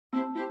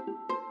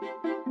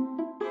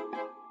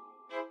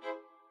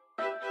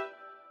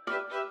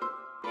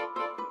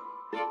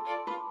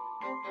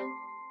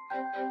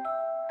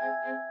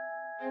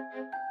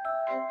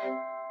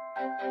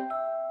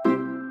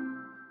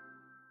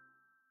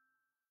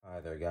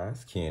there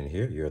guys, Ken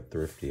here, your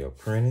thrifty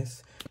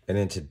apprentice, and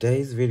in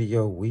today's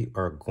video we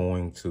are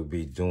going to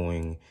be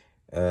doing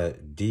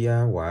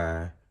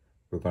DIY.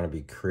 We're going to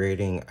be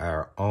creating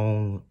our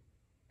own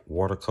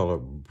watercolor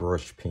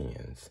brush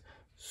pens.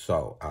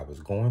 So I was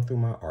going through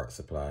my art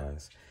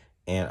supplies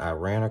and I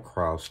ran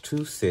across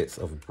two sets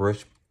of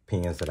brush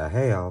pens that I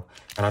have,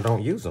 and I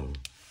don't use them,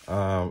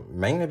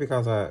 mainly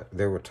because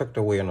they were tucked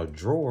away in a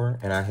drawer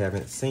and I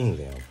haven't seen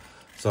them.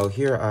 So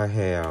here I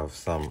have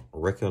some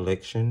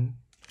Recollection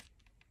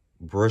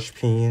brush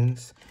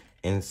pens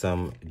and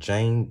some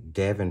Jane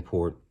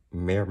Davenport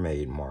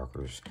Mermaid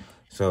markers.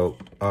 So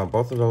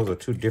both of those are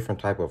two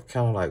different type of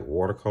kind of like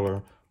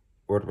watercolor.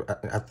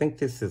 I think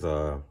this is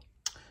a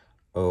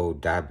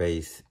dye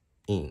base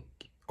ink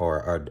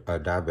or a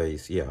dye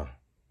base, yeah,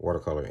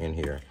 watercolor in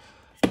here.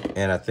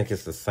 And I think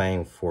it's the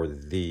same for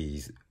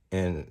these.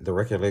 And the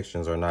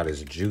Recollections are not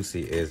as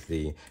juicy as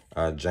the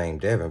Jane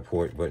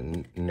Davenport, but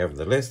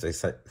nevertheless, they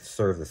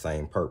serve the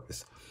same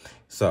purpose.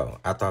 So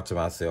I thought to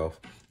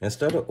myself,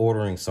 instead of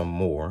ordering some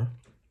more,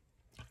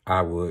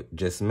 I would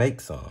just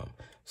make some.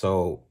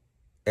 So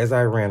as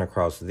I ran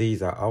across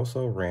these, I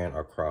also ran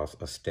across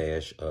a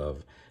stash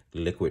of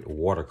liquid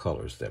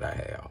watercolors that I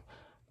have.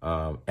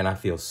 And I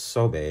feel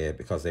so bad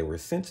because they were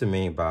sent to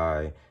me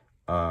by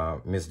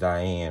Miss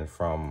Diane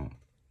from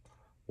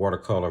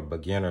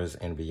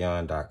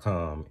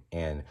watercolorbeginnersandbeyond.com,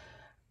 and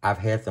I've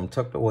had them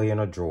tucked away in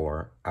a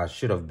drawer. I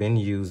should have been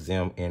used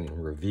them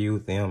and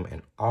reviewed them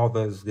and all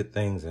those good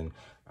things, and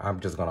I'm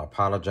just gonna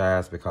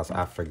apologize because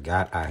I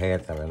forgot I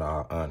had them, in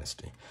all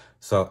honesty.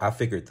 So I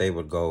figured they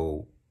would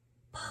go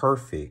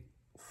perfect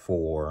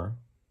for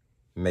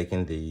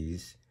making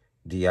these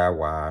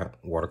DIY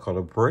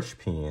watercolor brush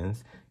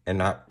pens and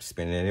not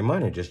spending any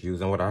money, just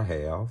using what I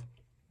have.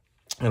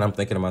 And I'm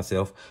thinking to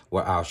myself,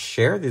 well, I'll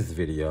share this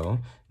video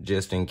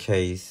just in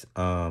case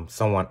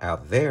someone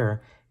out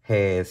there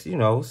has, you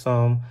know,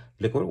 some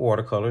liquid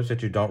watercolors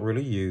that you don't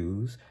really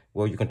use.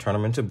 Well, you can turn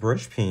them into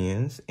brush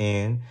pens,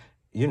 and,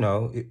 you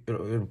know,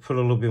 it'll put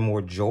a little bit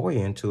more joy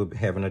into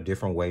having a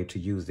different way to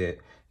use that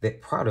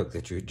product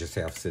that you just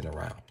have sitting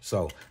around.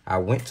 So I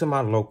went to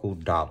my local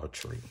Dollar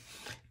Tree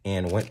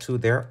and went to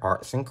their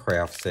arts and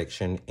crafts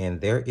section, and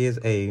there is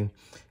a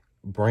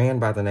brand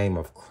by the name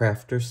of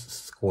Crafters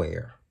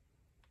Square.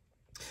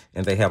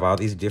 And they have all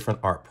these different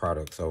art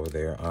products over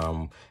there.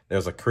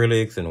 There's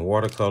acrylics and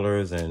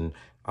watercolors and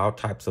all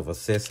types of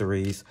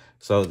accessories.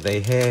 So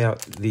they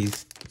have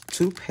these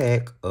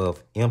 2-pack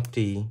of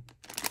empty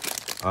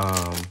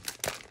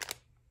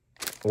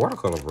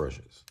watercolor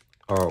brushes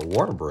or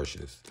water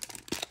brushes.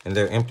 And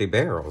they're empty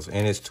barrels.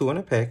 And it's 2 in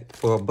a pack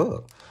for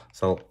 $1.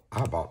 So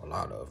I bought a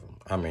lot of them.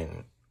 I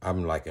mean,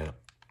 I'm like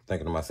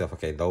thinking to myself,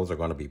 okay, those are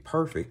going to be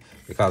perfect,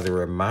 because it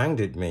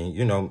reminded me,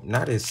 you know,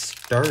 not as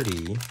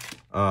sturdy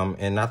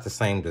and not the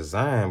same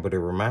design, but it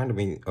reminded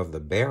me of the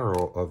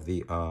barrel of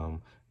the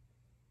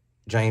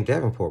Jane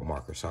Davenport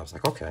marker. So I was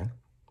like, okay,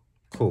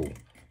 cool.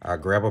 I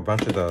grab a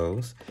bunch of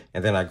those,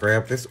 and then I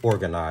grabbed this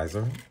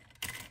organizer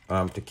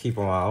to keep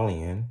them all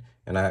in.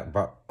 And I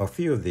bought a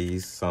few of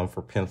these, some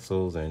for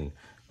pencils and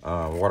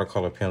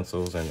watercolor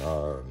pencils and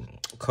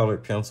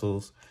colored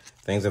pencils,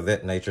 things of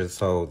that nature,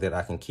 so that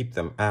I can keep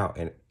them out.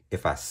 And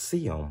if I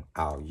see them,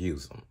 I'll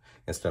use them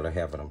instead of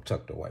having them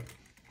tucked away.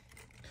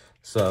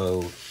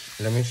 So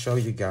let me show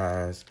you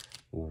guys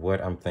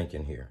what I'm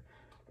thinking here.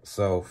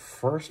 So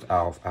first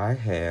off, I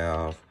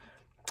have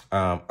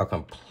a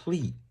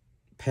complete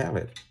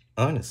palette,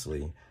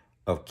 honestly,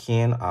 of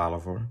Ken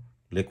Oliver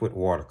liquid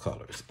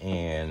watercolors.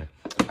 And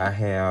I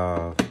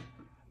have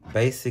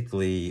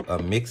basically a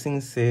mixing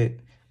set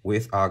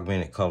with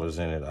augmented colors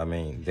in it. I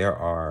mean, there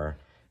are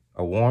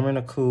a warm and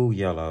a cool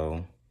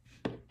yellow.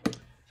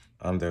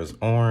 There's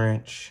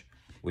orange.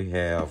 We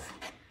have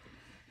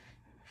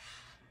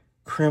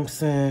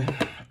crimson,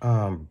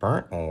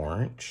 burnt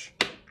orange.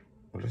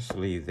 Let's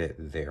leave that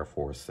there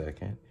for a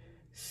second.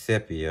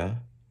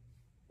 Sepia,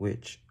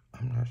 which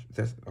I'm not,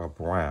 that's a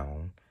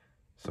brown.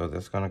 So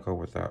that's gonna go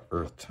with our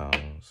earth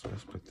tones. So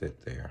let's put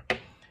that there.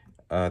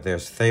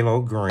 There's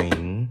phthalo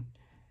green,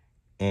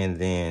 and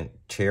then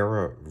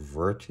terra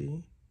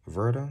verta.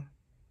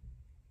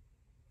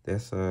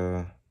 That's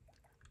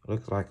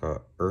looks like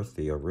a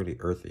really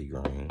earthy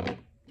green.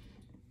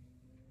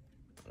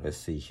 Let's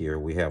see here.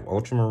 We have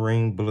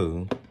ultramarine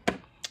blue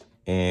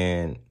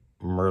and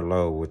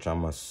Merlot, which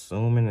I'm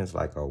assuming is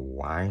like a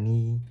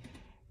winey,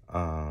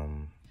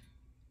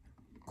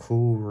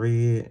 cool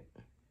red.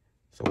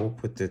 So we'll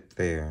put that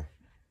there.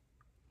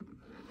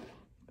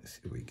 Let's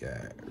see, we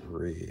got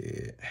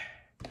red,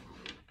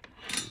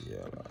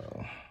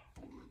 yellow,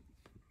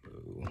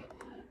 blue,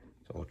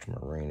 so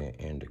ultramarine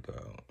and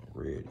indigo,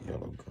 red,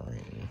 yellow,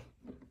 green,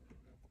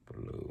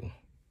 blue,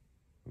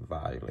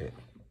 violet,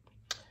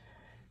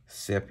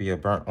 sepia,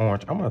 burnt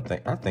orange.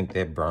 I think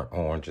that burnt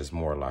orange is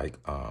more like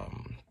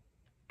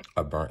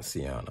a burnt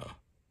sienna,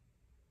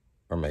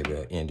 or maybe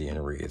an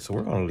Indian red. So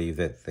we're gonna leave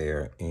that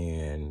there,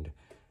 and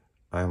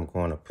I'm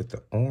going to put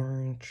the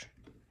orange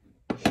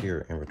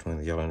here in between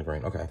the yellow and the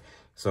green. Okay,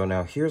 So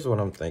now here's what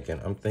I'm thinking.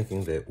 I'm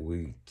thinking that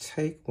we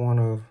take one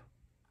of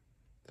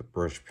the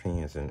brush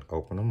pens and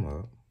open them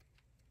up.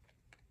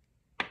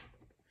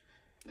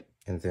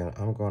 And then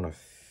I'm going to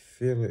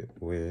fill it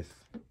with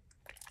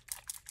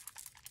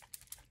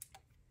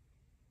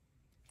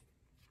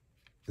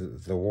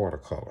the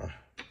watercolor,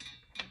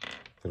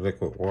 the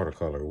liquid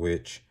watercolor,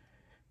 which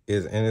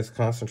is in its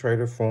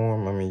concentrated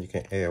form. I mean, you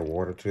can add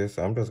water to this.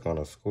 So I'm just going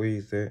to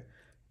squeeze it.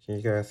 Can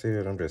you guys see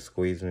it? I'm just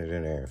squeezing it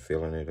in there and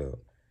filling it up.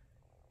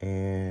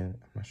 And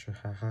I'm not sure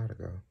how high to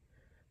go.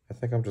 I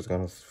think I'm just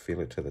going to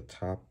fill it to the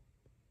top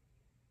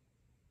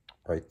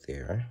right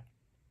there.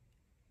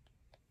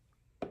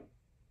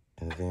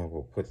 And then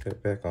we'll put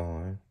that back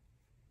on.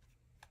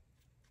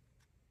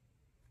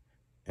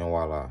 And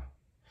voila.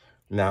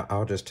 Now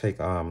I'll just take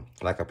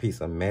like a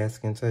piece of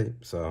masking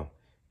tape. So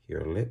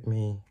here,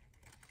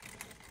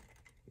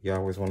 you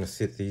always want to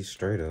sit these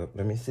straight up.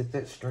 Let me sit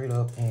that straight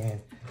up,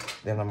 and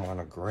then I'm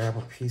gonna grab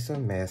a piece of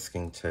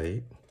masking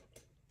tape.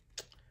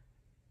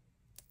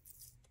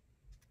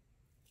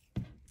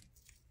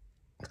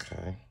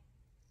 Okay.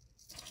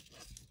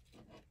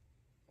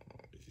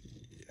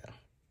 Yeah.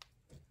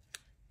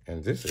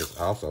 And this is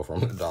also from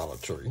the Dollar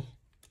Tree.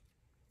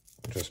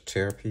 Just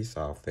tear a piece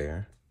off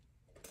there.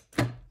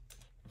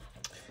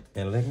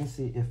 And let me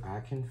see if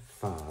I can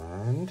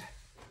find,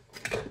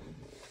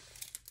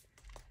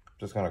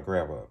 just gonna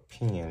grab a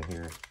pen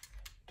here.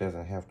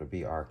 Doesn't have to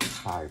be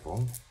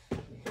archival,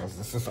 because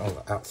this is on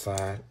the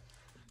outside.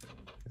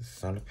 This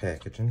is on the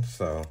packaging.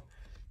 So,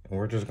 and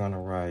we're just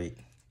gonna write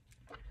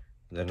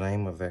the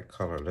name of that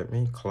color. Let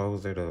me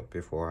close it up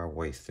before I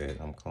waste it.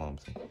 I'm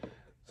clumsy.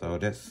 So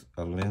that's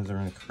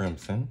alizarin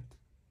crimson.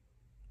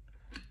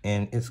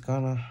 And it's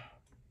gonna,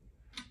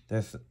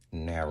 that's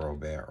narrow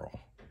barrel.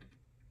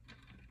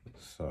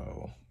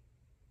 So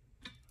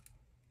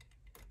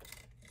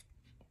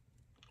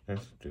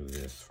let's do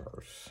this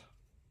first.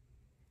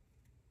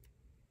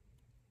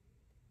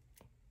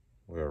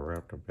 We'll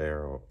wrap the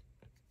barrel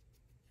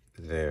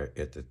there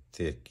at the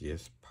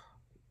thickest,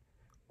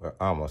 well,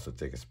 almost the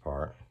thickest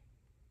part.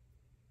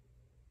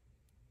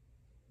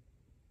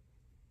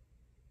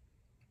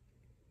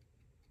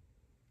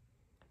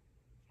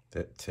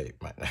 That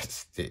tape might not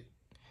stick.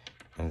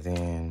 And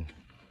then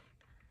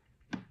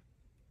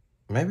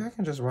maybe I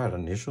can just write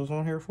initials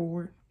on here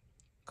for it,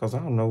 because I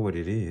don't know what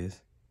it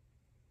is.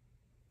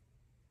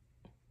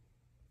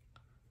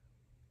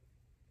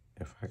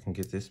 If I can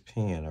get this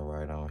pen to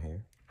write on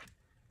here.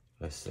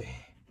 Let's see.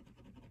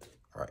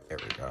 All right, there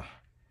we go.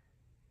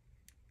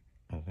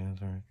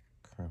 Alizarin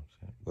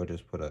crimson. We'll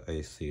just put an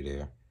AC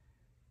there.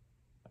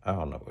 I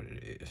don't know what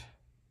it is.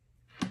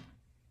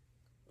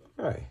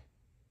 All right.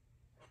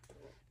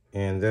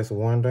 And that's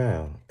one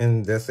down.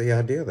 And that's the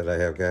idea that I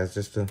have, guys,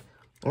 just to,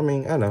 I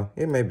mean, I know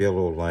it may be a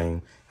little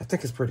lame. I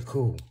think it's pretty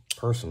cool,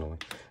 personally.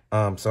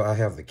 So I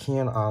have the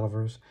Ken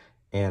Olivers,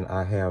 and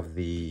I have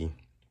the,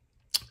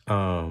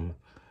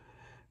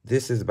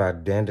 this is by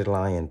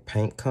Dandelion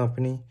Paint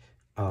Company.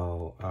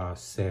 Oh,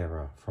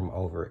 Sarah from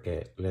over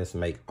at Let's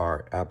Make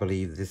Art. I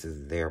believe this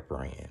is their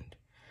brand.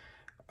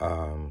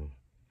 I'm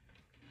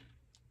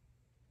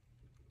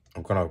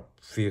gonna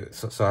feel,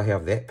 so I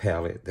have that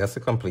palette. That's a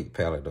complete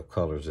palette of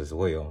colors as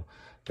well.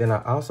 Then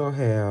I also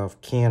have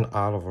Ken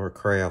Oliver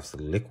Crafts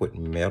Liquid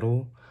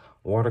Metal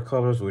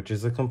Watercolors, which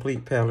is a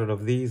complete palette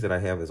of these that I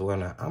have as well.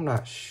 Now, I'm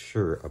not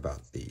sure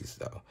about these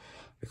though,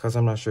 because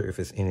I'm not sure if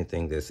it's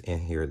anything that's in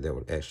here that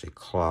would actually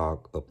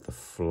clog up the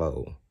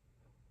flow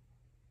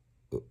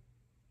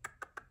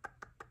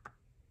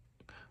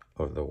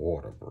of the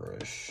water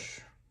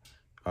brush.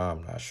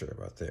 I'm not sure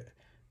about that,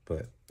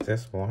 but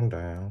that's one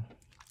down.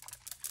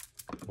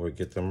 We'll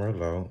get the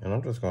Merlot, and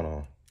I'm just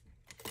gonna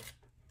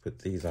put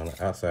these on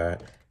the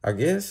outside. I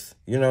guess,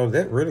 you know,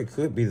 that really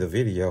could be the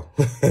video.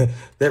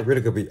 That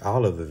really could be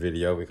all of the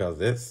video, because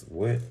that's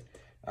what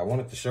I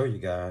wanted to show you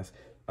guys.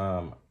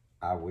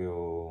 I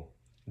will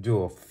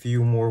do a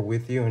few more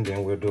with you, and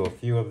then we'll do a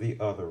few of the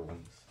other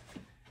ones.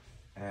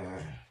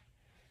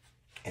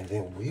 And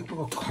then we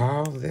will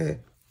call that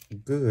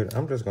good.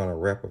 I'm just gonna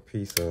wrap a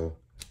piece of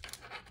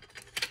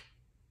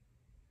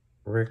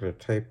regular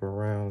tape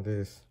around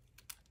this,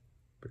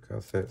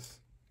 because that's,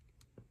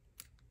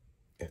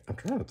 I'm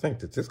trying to think,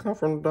 did this come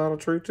from the Dollar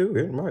Tree too?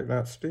 It might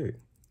not stick.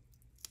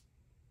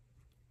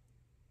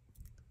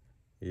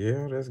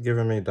 Yeah, that's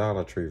giving me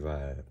Dollar Tree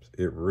vibes.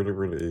 It really,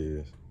 really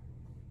is.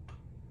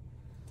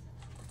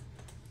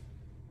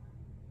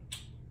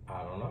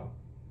 I don't know.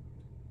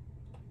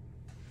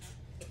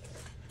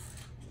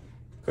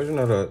 Because, you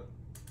know, the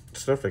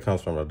stuff that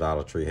comes from the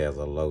Dollar Tree has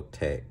a low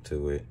tack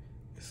to it.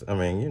 I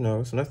mean, you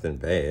know, it's nothing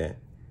bad.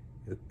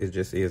 It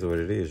just is what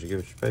it is. You get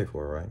what you pay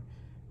for, right?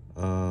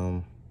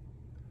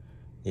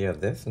 Yeah,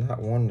 that's not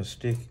one to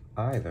stick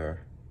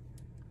either.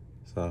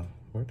 So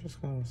we're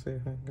just gonna see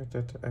if I can get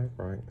that to act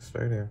right.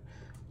 Stay there.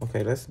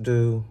 Okay, let's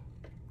do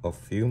a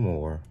few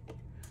more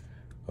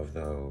of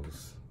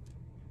those.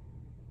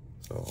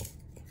 So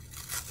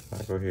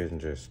I'll go ahead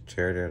and just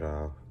tear that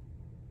off,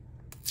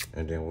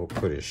 and then we'll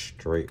put it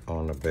straight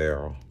on the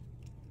barrel.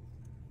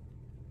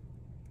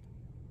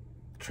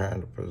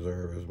 trying to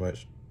preserve as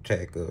much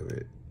tack of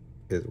it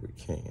as we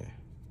can.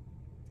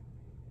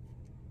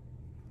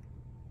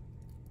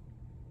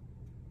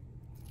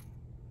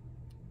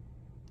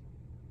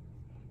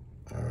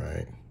 All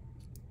right.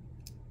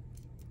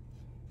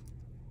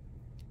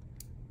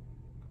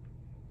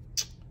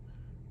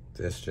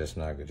 This just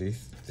not good.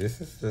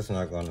 This is just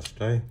not gonna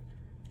stay.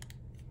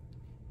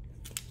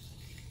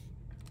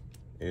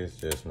 It's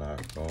just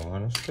not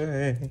gonna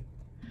stay.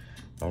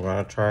 I'm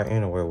gonna try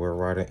anyway. We'll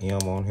write an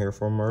M on here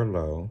for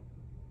Merlot.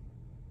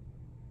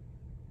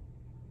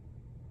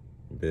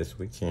 Best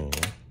we can.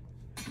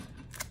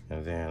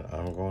 And then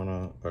I'm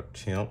gonna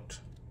attempt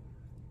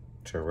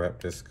to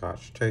wrap this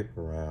Scotch tape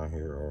around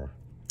here, or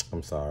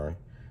I'm sorry.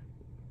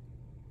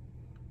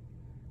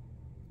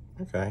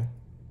 Okay.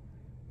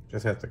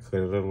 Just have to cut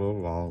it a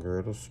little longer,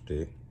 it'll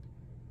stick.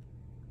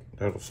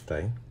 It'll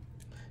stay.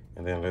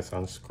 And then let's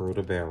unscrew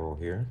the barrel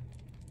here.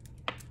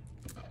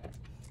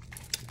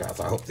 Guys,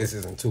 I hope this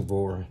isn't too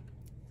boring.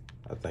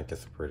 I think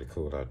it's a pretty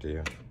cool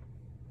idea.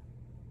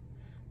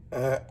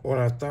 When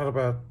I thought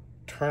about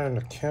turning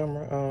the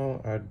camera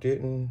on, I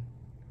didn't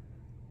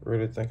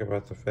really think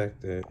about the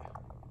fact that,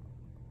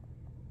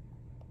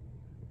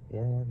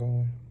 where am I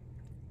going?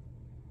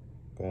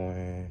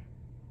 Going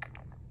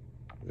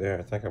there.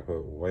 I think I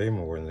put way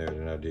more in there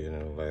than I did in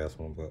the last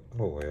one, but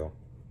oh well.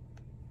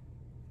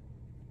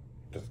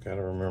 Just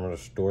gotta remember to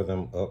store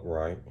them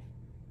upright.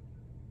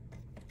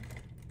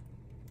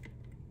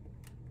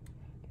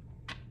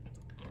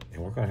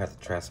 And we're gonna have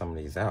to try some of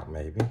these out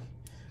maybe.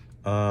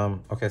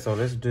 Okay, so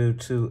let's do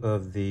 2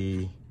 of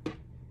the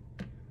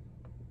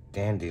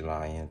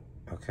dandelion.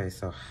 Okay,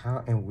 so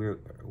how, and we're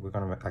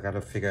gonna, I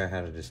gotta figure out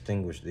how to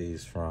distinguish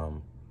these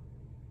from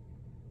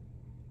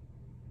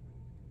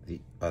the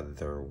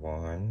other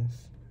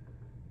ones,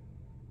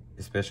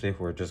 especially if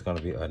we're just going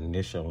to be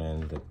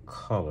initialing the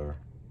color.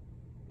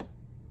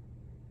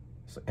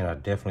 So, and I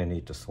definitely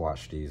need to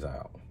swatch these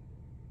out.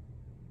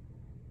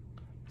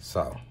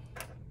 So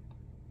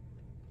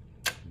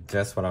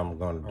that's what I'm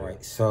going to do. All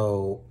right,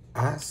 so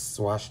I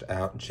swatched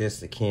out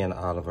just the Ken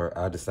Oliver.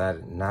 I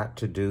decided not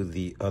to do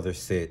the other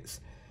sets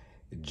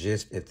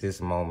just at this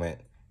moment.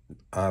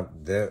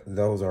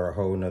 Those are a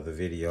whole nother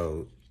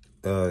video,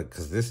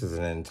 because this is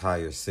an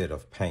entire set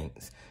of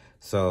paints.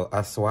 So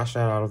I swatched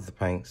out all of the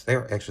paints.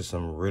 There are actually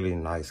some really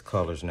nice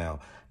colors.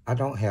 Now, I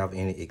don't have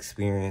any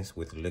experience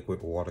with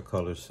liquid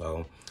watercolors,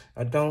 so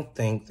I don't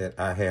think that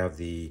I have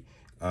the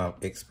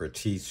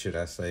expertise, should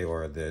I say,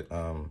 or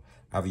that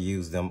I've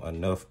used them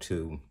enough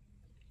to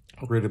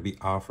really be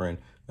offering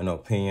an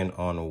opinion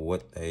on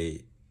what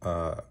the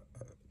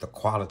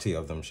quality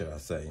of them, should I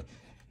say.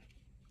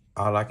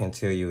 All I can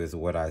tell you is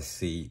what I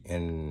see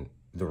in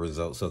the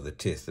results of the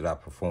test that I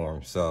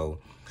performed. So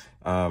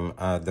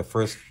the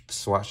first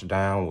swatch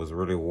down was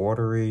really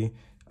watery.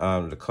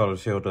 The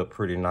colors held up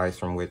pretty nice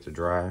from wet to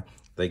dry.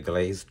 They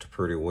glazed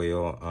pretty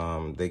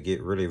well. They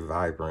get really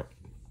vibrant,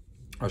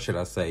 or should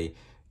I say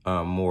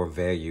more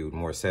valued,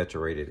 more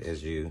saturated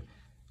as you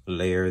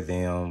layer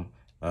them.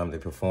 They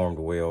performed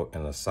well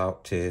in the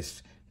salt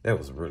test. That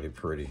was really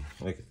pretty.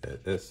 Look at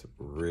that. That's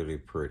really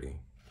pretty.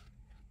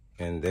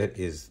 And that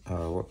is,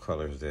 what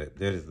color is that?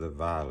 That is the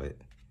violet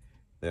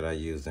that I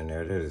used in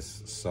there. That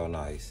is so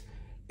nice.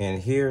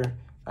 And here,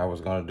 I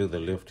was gonna do the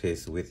lift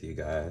test with you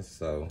guys.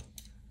 So,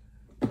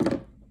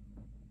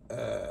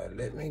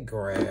 let me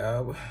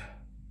grab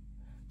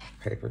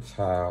paper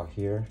towel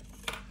here.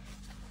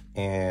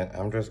 And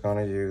I'm just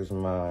gonna use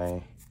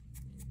my,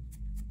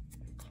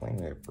 clean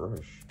that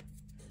brush.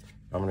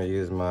 I'm gonna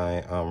use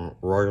my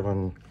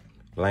Royal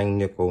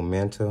Langnickel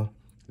Menta.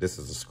 This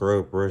is a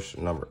scrub brush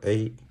number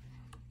 8.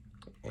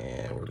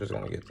 And we're just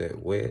gonna get that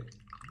wet.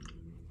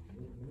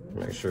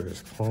 Make sure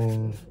it's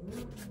clean.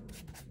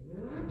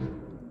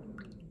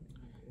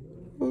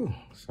 Ooh,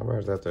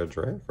 somebody's out there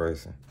drag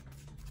racing.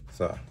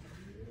 So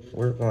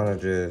we're gonna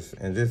just,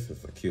 and this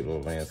is a cute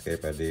little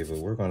landscape I did, but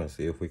we're gonna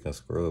see if we can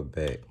scrub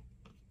back.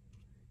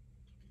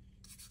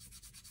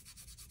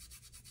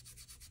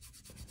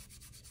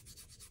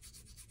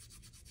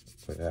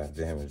 Without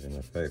damaging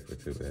the paper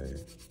too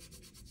bad.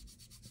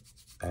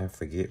 I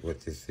forget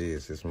what this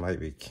is. This might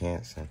be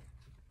Cancer.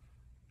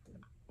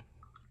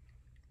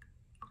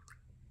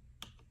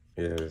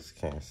 Yeah, it's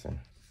Cancer.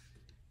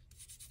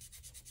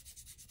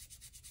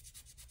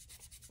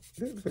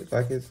 It looks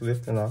like it's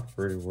lifting off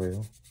pretty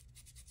well.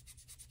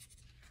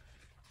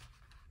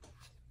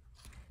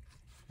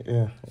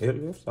 Yeah,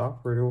 it lifts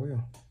off pretty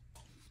well.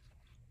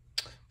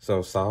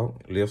 So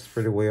salt lifts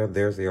pretty well.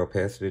 There's the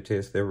opacity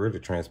test. They're really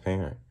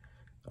transparent.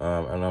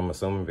 And I'm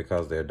assuming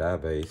because they're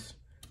dye-based,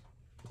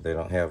 they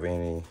don't have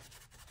any,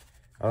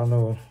 I don't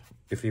know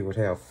if you would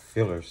have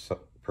fillers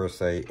per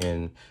se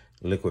in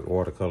liquid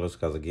watercolors,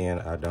 because again,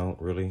 I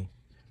don't really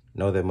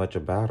know that much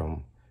about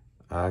them.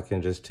 I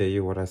can just tell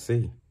you what I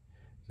see.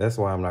 That's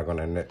why I'm not going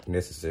to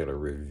necessarily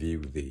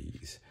review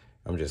these.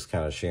 I'm just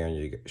kind of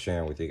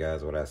sharing with you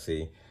guys what I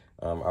see.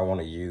 I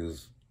want to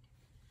use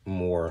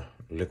more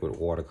liquid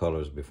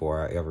watercolors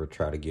before I ever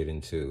try to get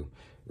into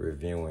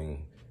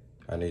reviewing.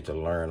 I need to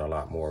learn a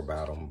lot more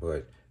about them,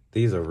 but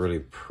These are really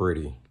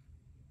pretty,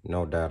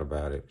 no doubt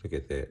about it. Look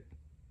at that.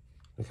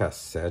 Look how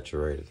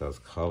saturated those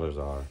colors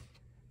are.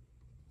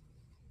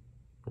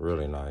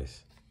 Really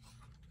nice.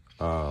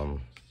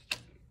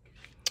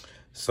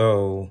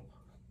 So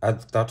I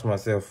thought to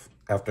myself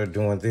after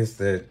doing this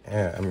that,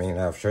 I mean,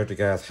 I've showed you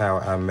guys how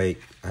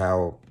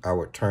I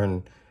would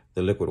turn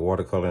the liquid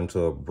watercolor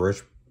into a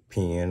brush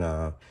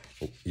pen.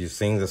 You've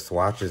seen the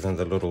swatches and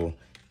the little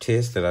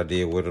tests that I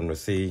did with them to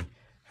see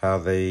how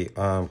they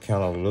kind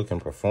of look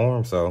and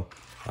perform. So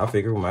I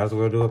figured we might as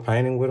well do a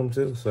painting with them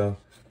too. So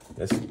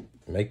let's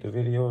make the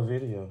video a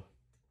video.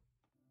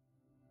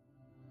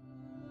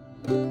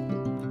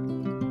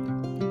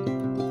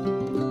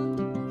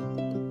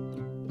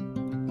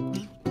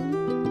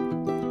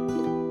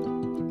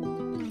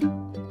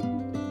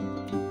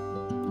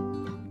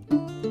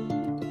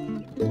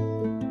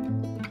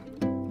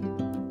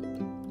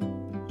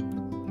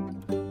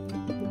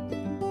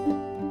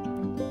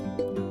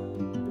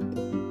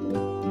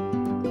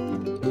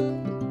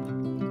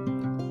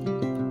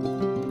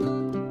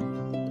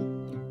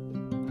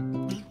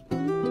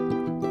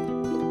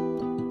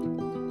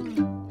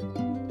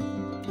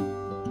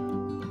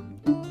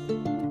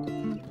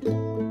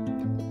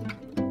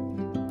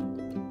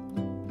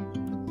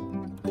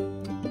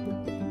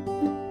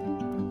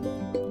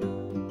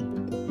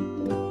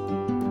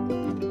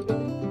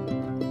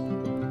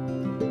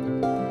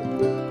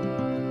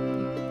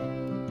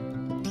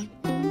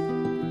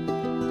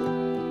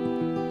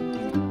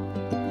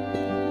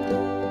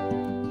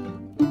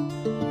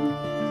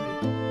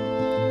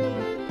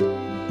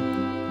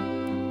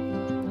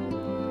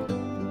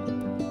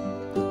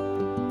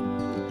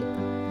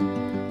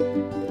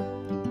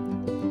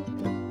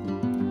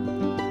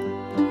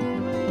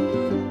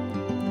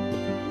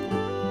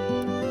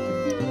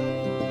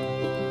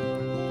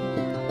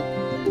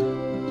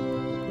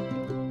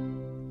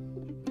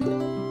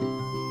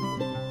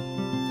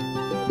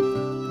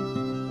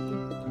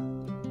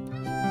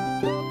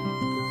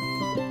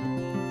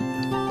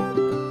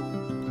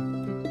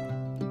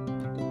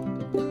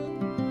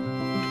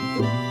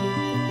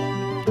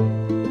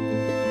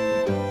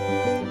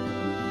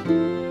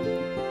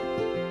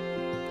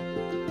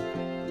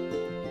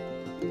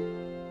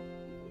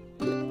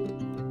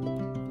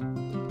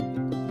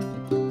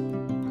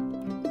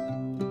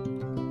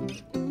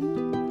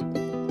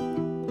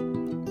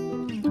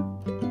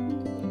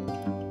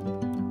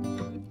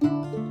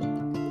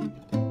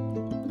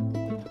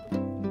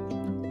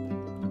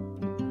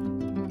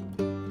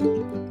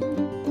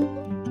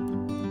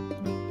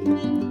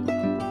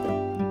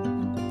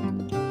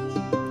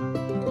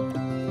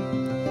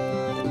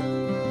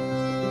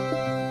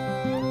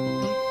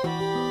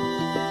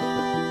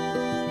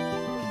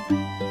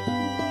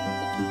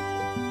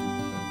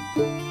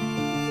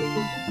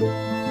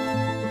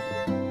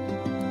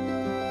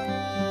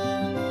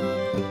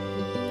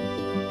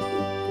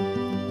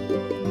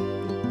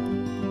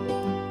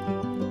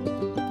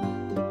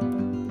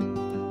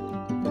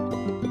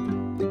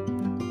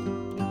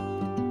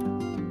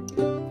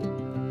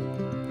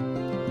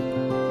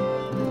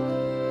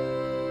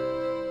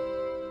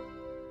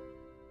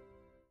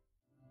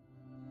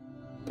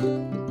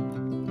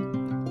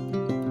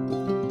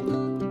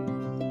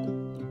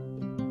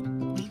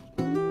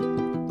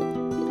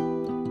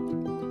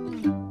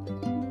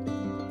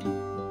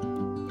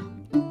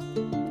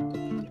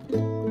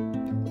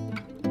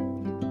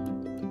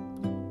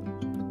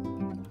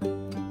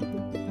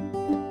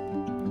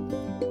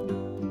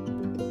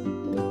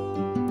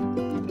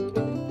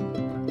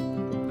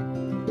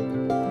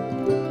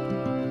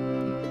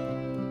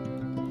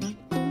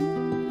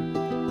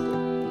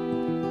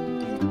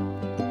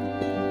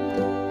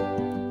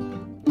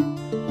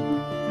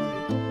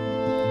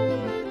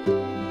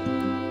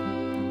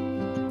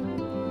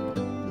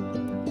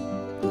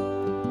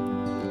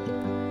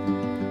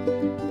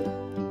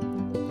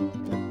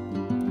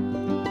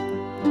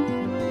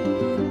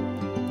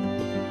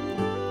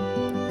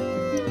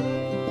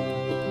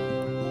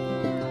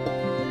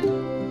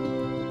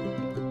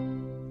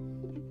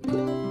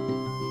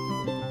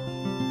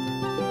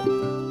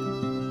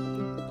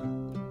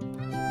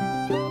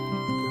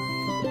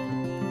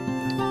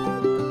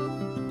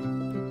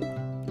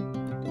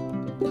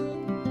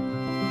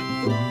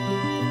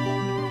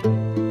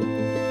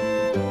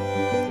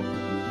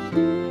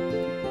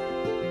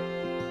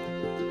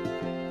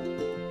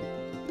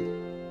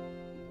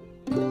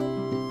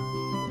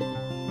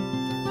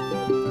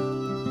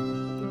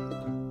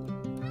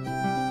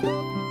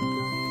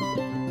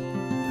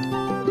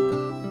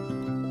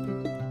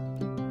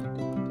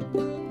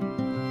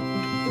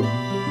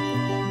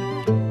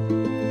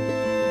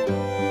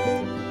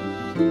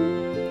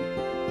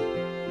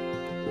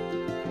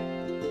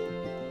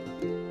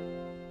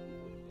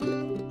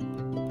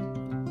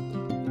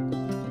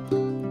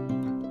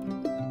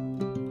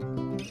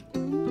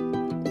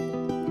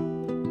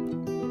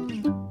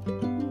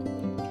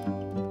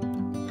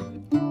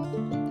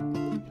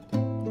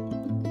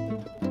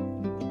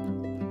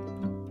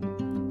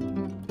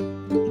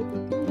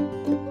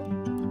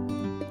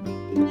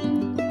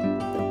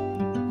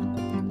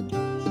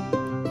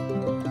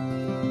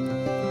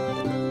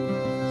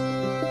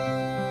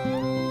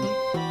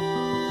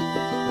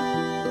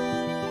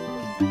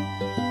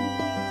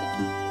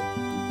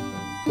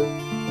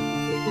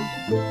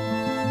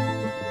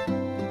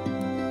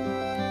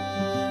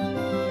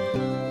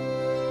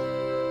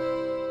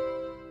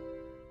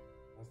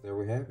 There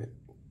we have it.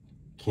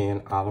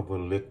 Ken Oliver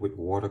liquid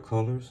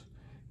watercolors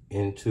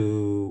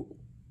into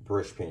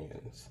brush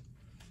pens.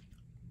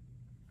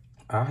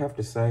 I have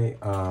to say,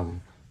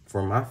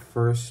 for my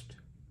first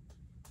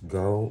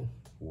go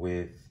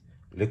with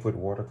liquid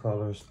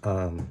watercolors,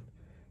 I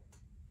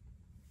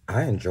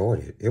enjoyed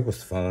it. It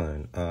was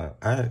fun.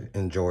 I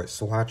enjoyed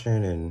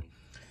swatching and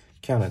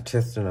kind of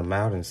testing them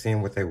out and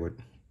seeing what they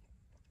would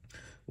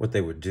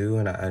do,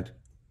 and I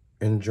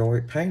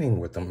enjoyed painting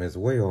with them as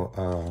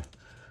well.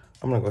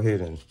 I'm gonna go ahead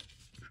and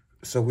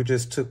we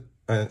just took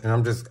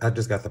and I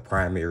just got the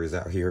primaries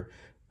out here.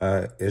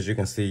 As you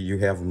can see, you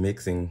have a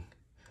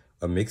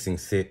mixing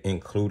set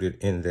included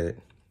in that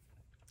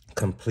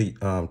complete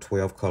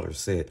 12 color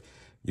set.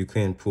 You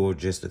can pull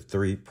just the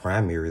 3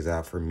 primaries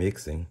out for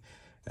mixing,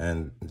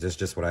 and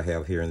just what I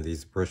have here in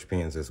these brush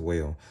pens as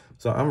well.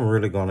 So I'm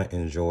really gonna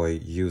enjoy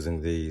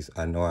using these.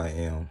 I know I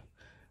am.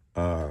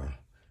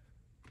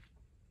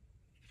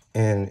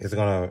 And it's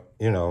gonna,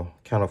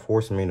 kind of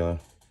force me to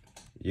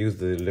use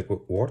the liquid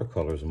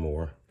watercolors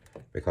more,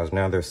 because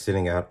now they're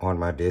sitting out on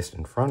my desk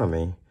in front of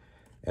me,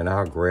 and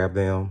I'll grab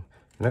them.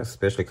 And that's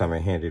especially come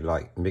in handy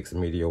like mixed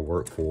media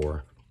work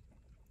for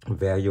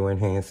value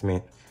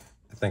enhancement.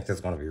 I think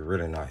that's gonna be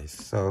really nice.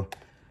 So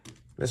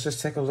let's just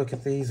take a look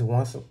at these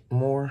once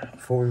more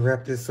before we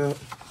wrap this up.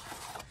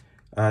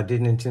 I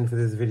didn't intend for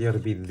this video to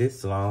be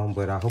this long,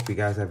 but I hope you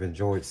guys have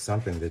enjoyed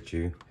something that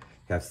you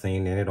have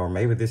seen in it, or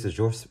maybe this is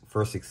your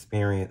first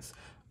experience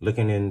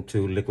looking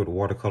into liquid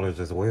watercolors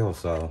as well.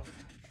 So,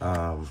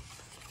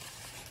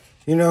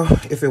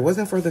 if it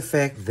wasn't for the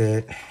fact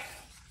that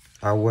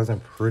I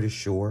wasn't pretty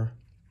sure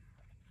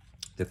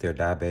that they're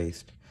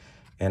dye-based,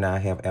 and I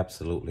have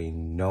absolutely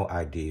no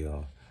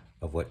idea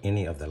of what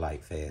any of the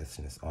light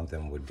fastness on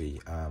them would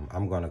be,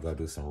 I'm gonna go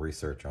do some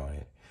research on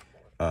it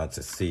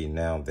to see,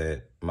 now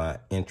that my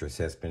interest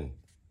has been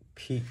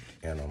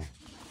piqued in them.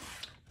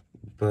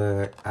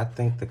 But I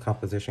think the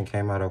composition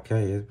came out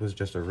okay. It was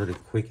just a really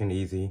quick and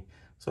easy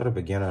sort of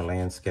beginner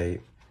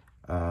landscape.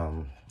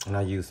 And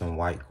I used some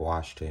white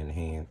gouache to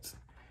enhance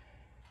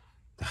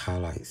the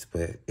highlights,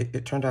 but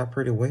it turned out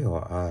pretty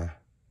well.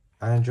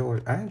 I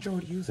enjoyed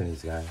using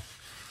these guys.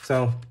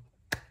 So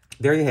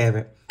there you have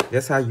it.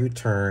 That's how you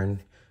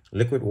turn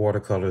liquid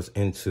watercolors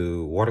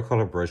into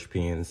watercolor brush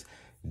pens.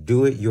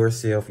 Do it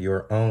yourself,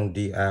 your own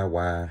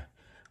DIY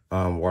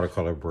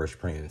watercolor brush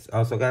pens.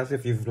 Also, guys,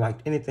 if you've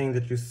liked anything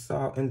that you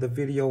saw in the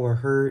video or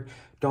heard,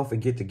 don't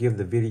forget to give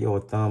the video a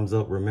thumbs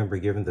up. Remember,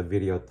 giving the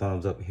video a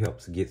thumbs up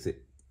gets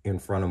it in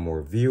front of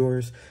more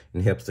viewers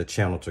and helps the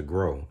channel to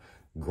grow.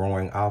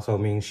 Growing also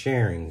means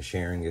sharing.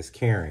 Sharing is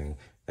caring.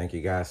 Thank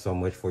you guys so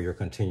much for your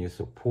continued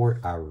support.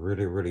 I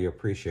really, really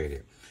appreciate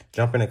it.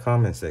 Jump in the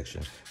comment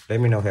section. Let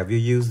me know, have you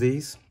used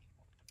these?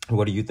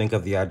 What do you think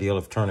of the idea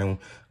of turning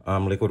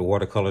liquid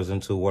watercolors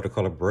into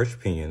watercolor brush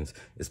pens,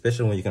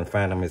 especially when you can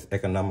find them as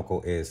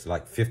economical as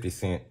like 50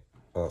 cents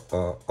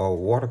a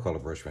watercolor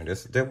brush pen?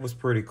 That was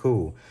pretty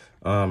cool.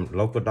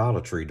 Local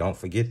Dollar Tree, don't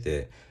forget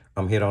that.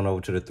 Head on over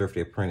to the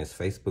Thrifty Apprentice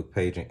Facebook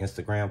page and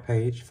Instagram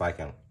page. If I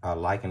can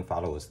like and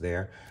follow us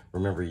there.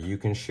 Remember, you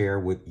can share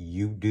what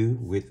you do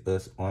with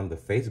us on the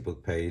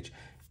Facebook page.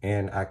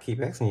 And I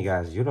keep asking you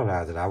guys,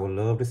 utilize it. I would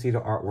love to see the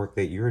artwork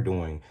that you're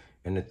doing,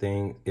 and the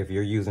thing, if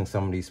you're using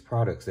some of these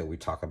products that we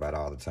talk about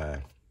all the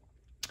time.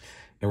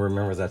 And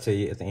remember, as I tell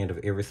you at the end of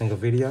every single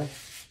video,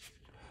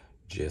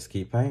 just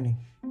keep painting.